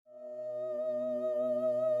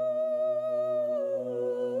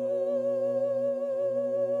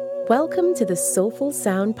Welcome to the Soulful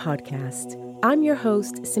Sound Podcast. I'm your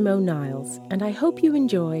host, Simone Niles, and I hope you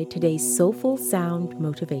enjoy today's Soulful Sound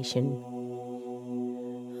motivation.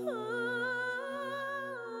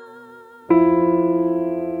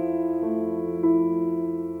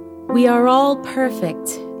 We are all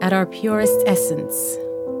perfect at our purest essence.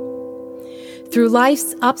 Through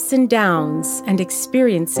life's ups and downs and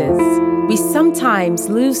experiences, we sometimes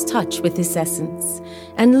lose touch with this essence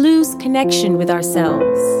and lose connection with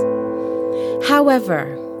ourselves.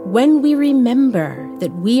 However, when we remember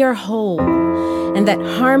that we are whole and that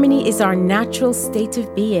harmony is our natural state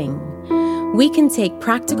of being, we can take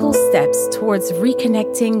practical steps towards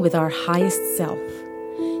reconnecting with our highest self.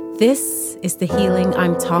 This is the healing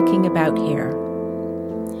I'm talking about here.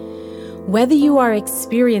 Whether you are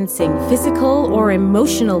experiencing physical or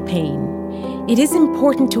emotional pain, it is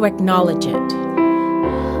important to acknowledge it.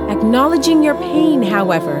 Acknowledging your pain,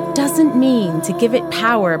 however, doesn't mean to give it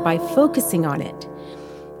power by focusing on it,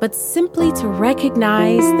 but simply to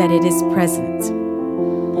recognize that it is present.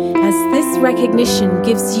 As this recognition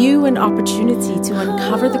gives you an opportunity to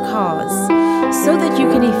uncover the cause so that you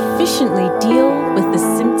can efficiently deal with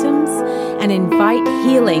the symptoms and invite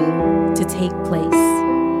healing to take place.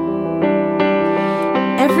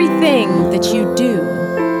 Everything that you do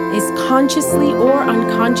is consciously or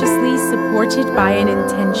unconsciously supported by an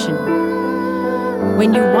intention.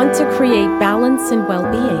 When you want to create balance and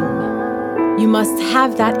well-being, you must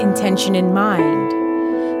have that intention in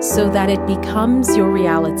mind so that it becomes your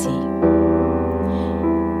reality.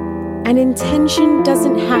 An intention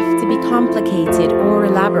doesn't have to be complicated or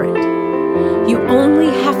elaborate. You only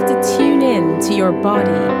have to tune in to your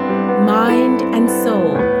body, mind, and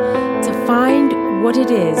soul to find what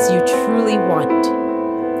it is you truly want.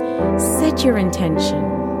 Set your intention.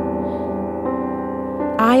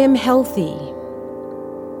 I am healthy.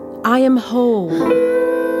 I am whole.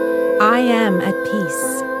 I am at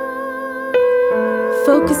peace.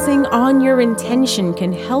 Focusing on your intention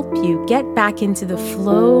can help you get back into the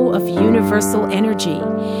flow of universal energy,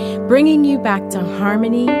 bringing you back to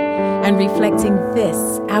harmony and reflecting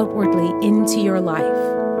this outwardly into your life.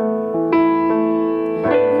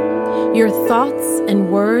 Your thoughts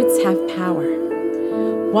and words have power.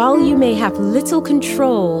 While you may have little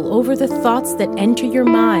control over the thoughts that enter your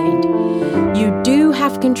mind, you do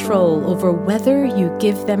have control over whether you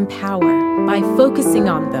give them power by focusing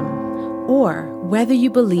on them or whether you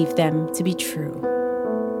believe them to be true.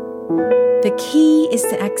 The key is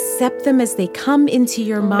to accept them as they come into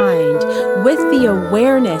your mind with the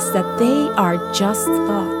awareness that they are just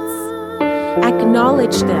thoughts.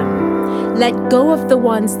 Acknowledge them. Let go of the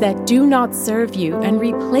ones that do not serve you and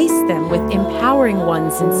replace them with empowering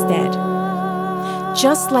ones instead.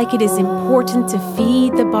 Just like it is important to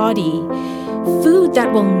feed the body food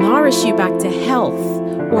that will nourish you back to health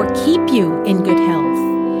or keep you in good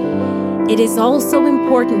health, it is also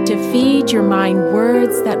important to feed your mind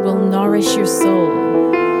words that will nourish your soul.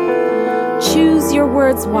 Choose your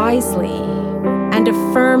words wisely and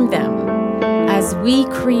affirm them as we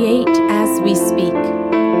create as we speak.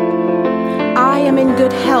 I am in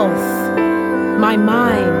good health. My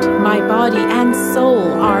mind, my body, and soul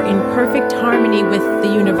are in perfect harmony with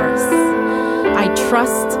the universe. I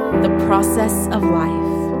trust the process of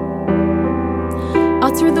life.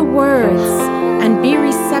 Utter the words and be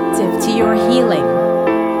receptive to your healing.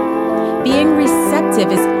 Being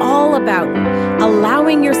receptive is all about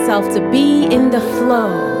allowing yourself to be in the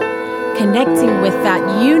flow, connecting with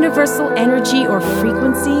that universal energy or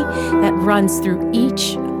frequency that runs through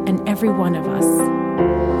each and every one of us.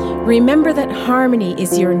 Remember that harmony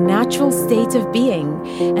is your natural state of being,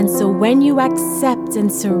 and so when you accept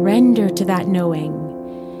and surrender to that knowing,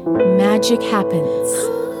 magic happens.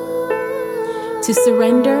 To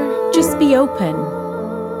surrender, just be open,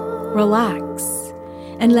 relax,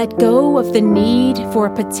 and let go of the need for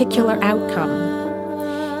a particular outcome.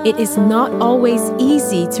 It is not always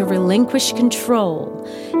easy to relinquish control,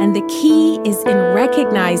 and the key is in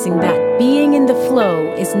recognizing that being in the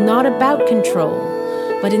flow is not about control,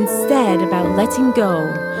 but instead about letting go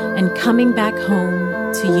and coming back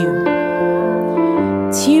home to you.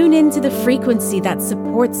 Tune into the frequency that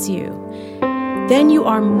supports you. Then you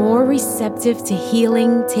are more receptive to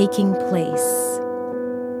healing taking place.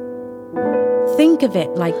 Think of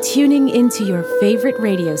it like tuning into your favorite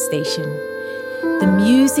radio station. The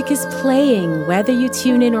music is playing whether you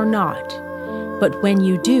tune in or not, but when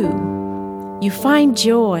you do, you find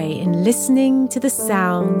joy in listening to the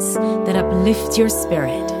sounds that uplift your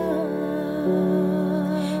spirit.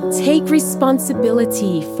 Take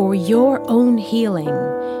responsibility for your own healing,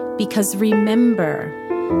 because remember,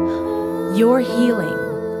 your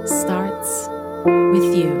healing starts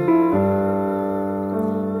with you.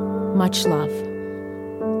 Much love.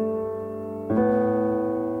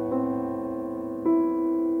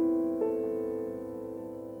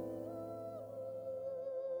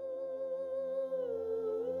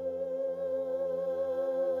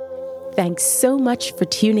 Thanks so much for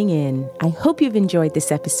tuning in. I hope you've enjoyed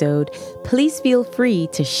this episode. Please feel free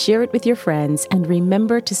to share it with your friends and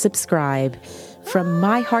remember to subscribe. From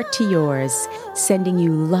my heart to yours, sending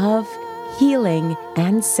you love, healing,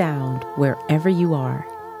 and sound wherever you are.